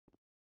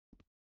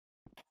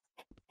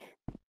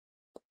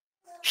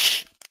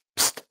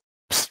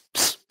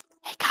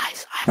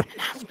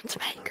announcement to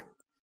make.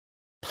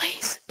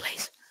 Please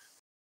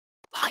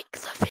like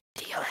the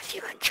video if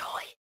you enjoy.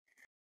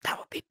 That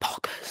would be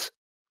Poggers.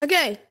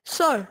 Okay,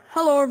 so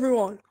hello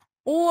everyone.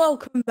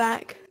 Welcome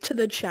back to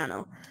the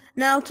channel.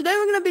 Now today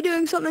we're going to be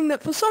doing something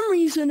that for some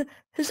reason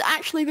has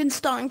actually been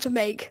starting to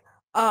make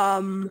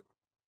a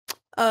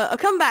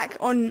comeback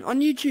on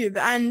YouTube,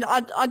 and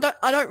I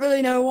don't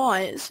really know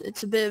why.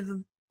 It's a bit of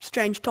a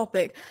strange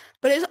topic,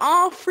 but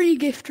are free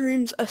gift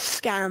rooms a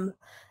scam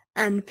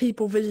and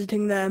people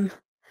visiting them?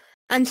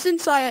 And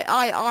since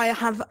I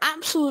have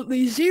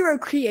absolutely zero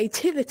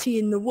creativity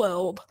in the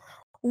world,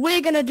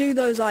 we're gonna do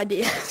those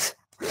ideas.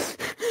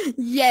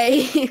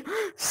 Yay!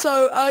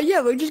 So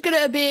yeah, we're just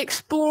gonna be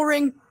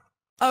exploring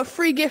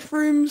free gift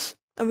rooms,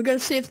 and we're gonna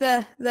see if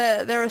they're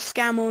a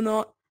scam or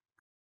not.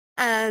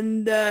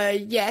 And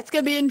yeah, it's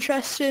gonna be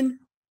interesting.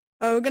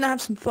 We're gonna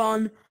have some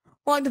fun.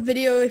 Like the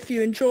video if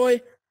you enjoy.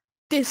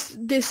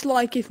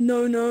 Dislike if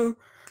no.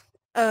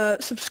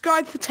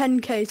 Subscribe for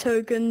 10k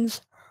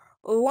tokens.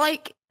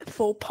 Like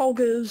for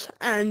Poggers,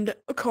 and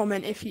a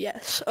comment if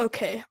yes.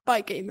 Okay,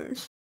 bye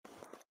gamers.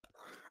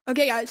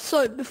 Okay guys,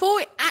 so before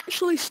we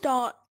actually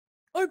start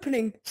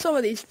opening some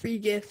of these free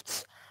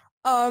gifts,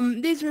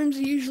 these rooms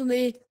are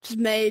usually just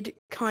made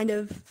kind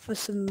of for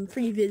some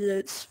free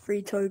visits,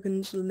 free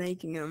tokens for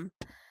making them,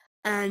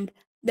 and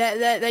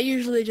they're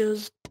usually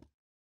just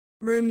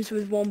rooms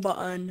with one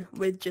button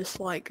with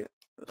just like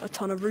a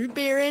ton of root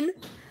beer in,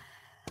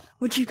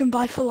 which you can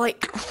buy for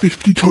like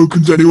 50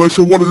 tokens anyway,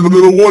 so one in the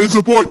middle, what is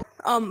the point?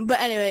 But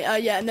anyway,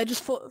 yeah, and they're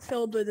just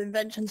filled with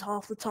inventions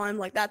half the time.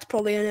 Like, that's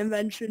probably an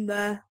invention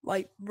there,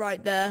 like,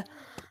 right there.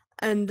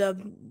 And,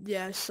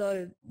 yeah,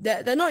 so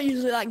they're not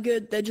usually that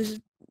good. They're just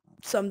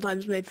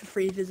sometimes made for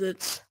free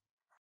visits.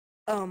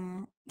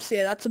 So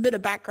yeah, that's a bit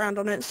of background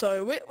on it.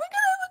 So we're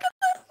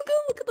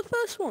gonna look at the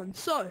first one.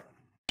 So,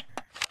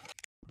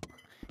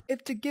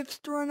 if the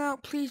gifts run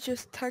out, please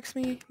just text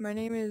me. My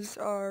name is,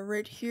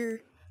 right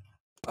here.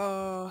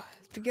 The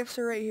gifts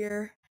are right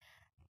here.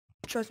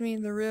 Trust me,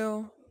 they're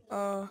real.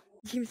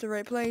 Keep the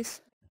right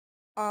place.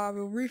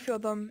 We'll refill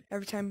them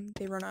every time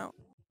they run out.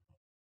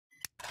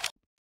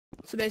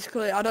 So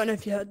basically, I don't know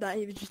if you heard that,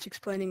 he was just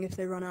explaining if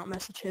they run out,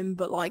 message him,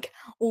 but like,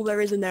 all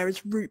there is in there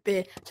is root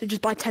beer, so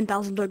just buy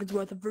 10,000 tokens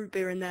worth of root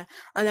beer in there,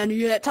 and then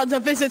you get tons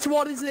of visits.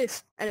 What is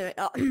this? Anyway,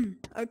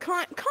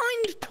 kind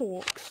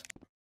talks.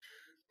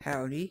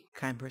 Howdy,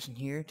 kind person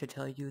here to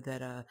tell you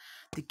that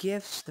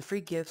the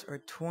free gifts are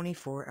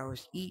 24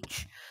 hours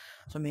each,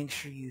 so make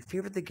sure you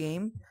favorite the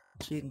game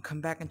so you can come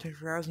back in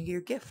 24 hours and get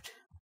your gift.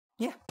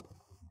 Yeah.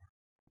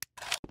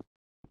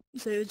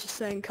 So he was just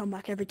saying come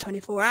back every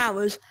 24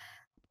 hours.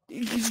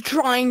 He's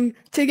trying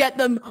to get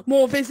them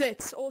more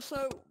visits.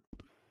 Also,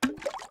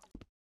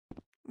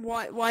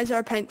 why is there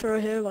a paint thrower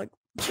here? Like,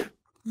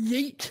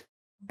 yeet,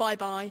 bye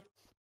bye.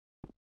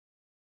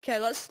 Okay,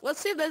 let's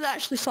see if there's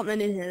actually something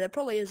in here. There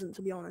probably isn't,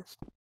 to be honest.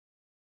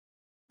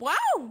 Wow,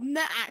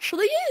 there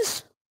actually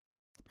is.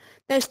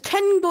 There's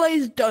 10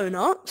 glazed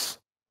donuts,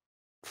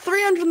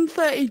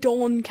 330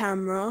 Dawn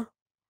camera,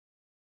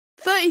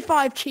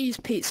 35 cheese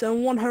pizza,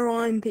 and 1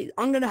 Hawaiian pizza.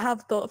 I'm gonna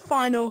have the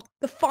final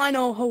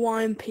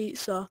Hawaiian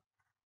pizza.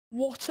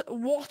 What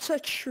a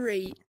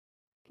treat.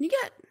 Can you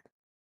get?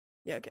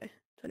 Yeah, okay.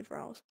 24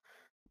 hours.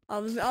 I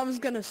was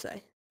gonna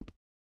say.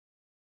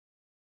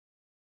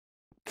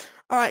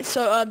 Alright,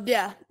 so,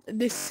 yeah,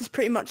 this is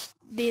pretty much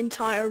the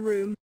entire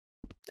room.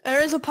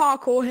 There is a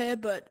parkour here,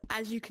 but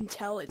as you can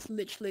tell, it's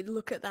literally,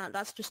 look at that,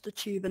 that's just a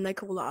tube, and they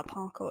call that a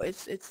parkour.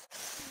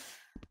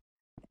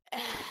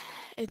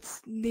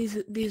 It's,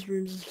 these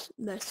rooms,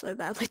 they're so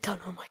badly done,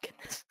 oh my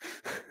goodness.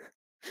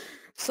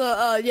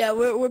 So, yeah,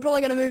 we're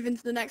probably gonna move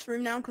into the next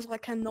room now, because I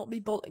cannot be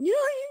bothered. You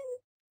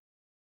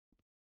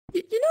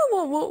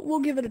know what, we'll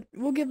give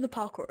the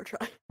parkour a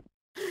try.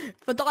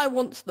 If I die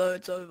once, though,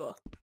 it's over.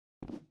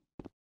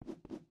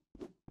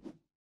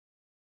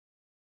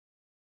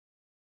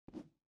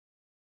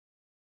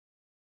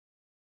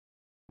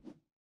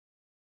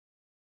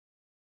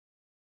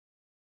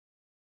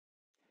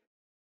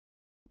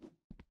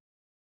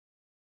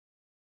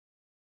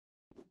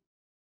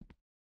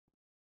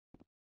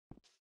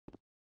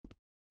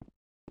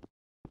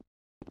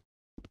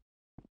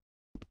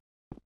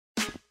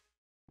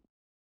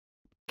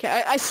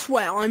 Okay, I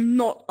swear I'm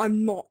not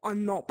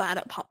bad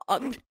at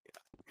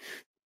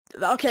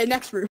okay,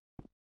 next room.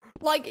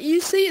 Like,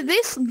 you see,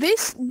 this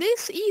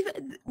doesn't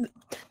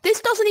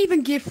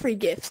even give free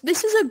gifts.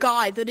 This is a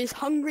guy that is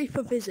hungry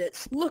for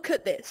visits. Look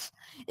at this.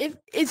 If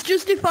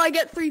I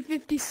get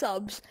 350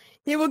 subs,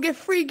 he will give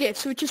free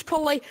gifts, which is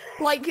probably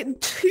like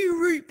 2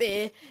 root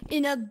beer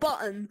in a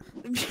button.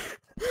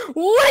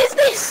 What is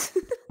this?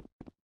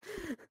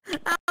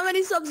 How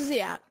many subs is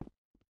he at?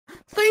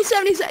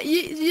 377.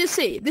 You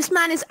see, this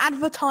man is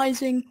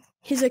advertising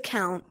his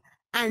account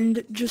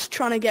and just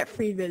trying to get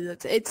free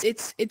visits.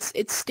 It's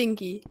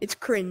stinky. It's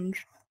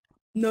cringe.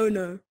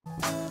 No.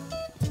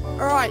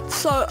 Alright,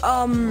 so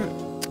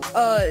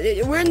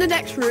we're in the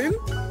next room.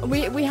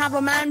 We have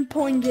a man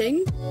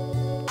pointing,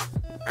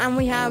 and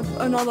we have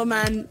another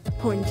man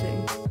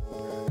pointing.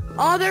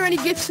 Are there any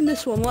gifts in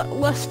this one?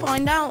 Let's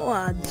find out,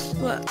 lads.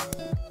 Look.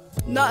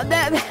 No,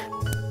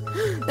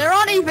 there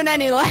aren't even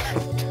any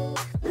left.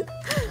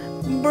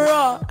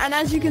 Bruh. And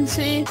as you can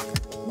see,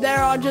 there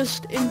are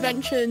just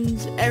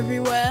inventions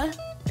everywhere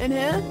in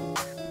here.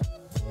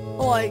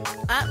 Like,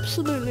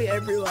 absolutely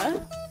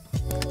everywhere.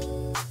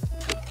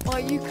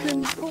 Like, you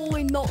can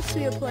probably not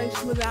see a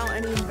place without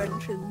any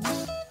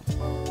inventions.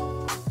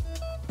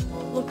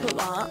 Look at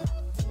that.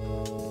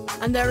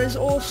 And there is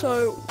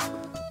also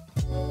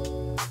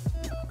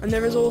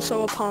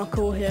a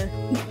parkour here.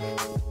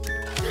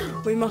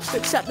 We must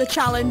accept the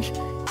challenge.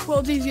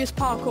 World's easiest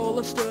parkour,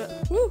 let's do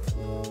it. Woo.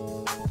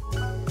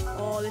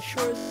 Oh, this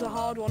sure is a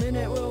hard one, isn't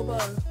it, Wilbur?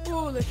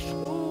 Oh, this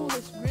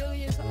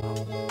really is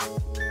hard.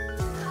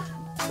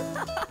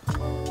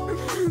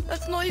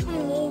 That's not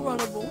even wall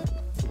runnable.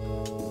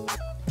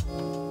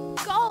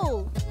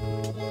 Goal!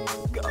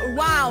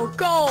 Wow,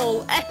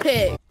 goal!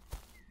 Epic!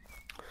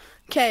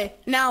 Okay,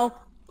 now,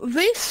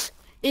 this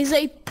is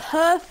a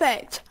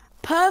perfect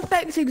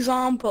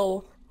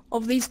example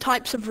of these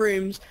types of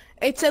rooms.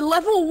 It's a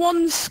level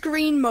 1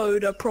 screen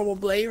moder,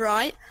 probably,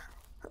 right?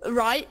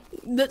 Right?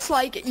 That's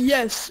like,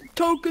 yes,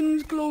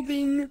 tokens,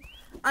 clothing,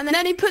 and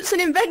then he puts an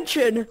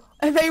invention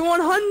of a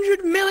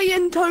 100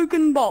 million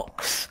token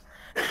box.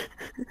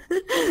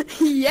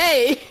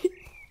 Yay!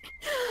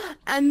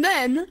 And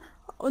then,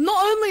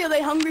 not only are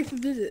they hungry for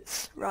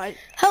visits, right?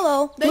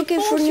 Hello, They looking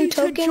for force new you to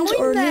tokens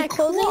join or their new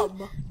clothing?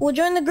 club. We'll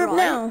join the group Right.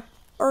 now.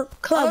 Or I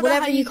club, don't know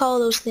whatever how you call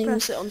those Press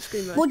things. it on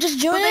screen mode. We'll just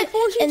join But they it,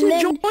 force you and to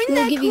then join we'll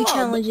their give you club.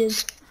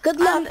 challenges. Good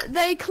luck. And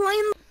they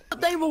claim that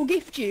they will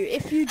gift you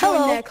if you join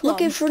Hello, their club.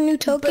 looking for new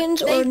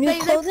tokens But or new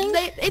clothing?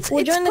 It's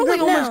We'll join the probably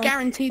group almost now.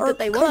 guaranteed Or that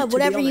they club, won't, to be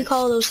whatever you honest.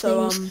 call those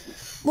So,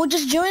 things. We'll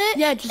just join it,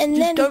 yeah, and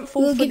then don't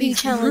fall we'll for give you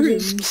these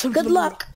challenges. rooms of Good them. luck.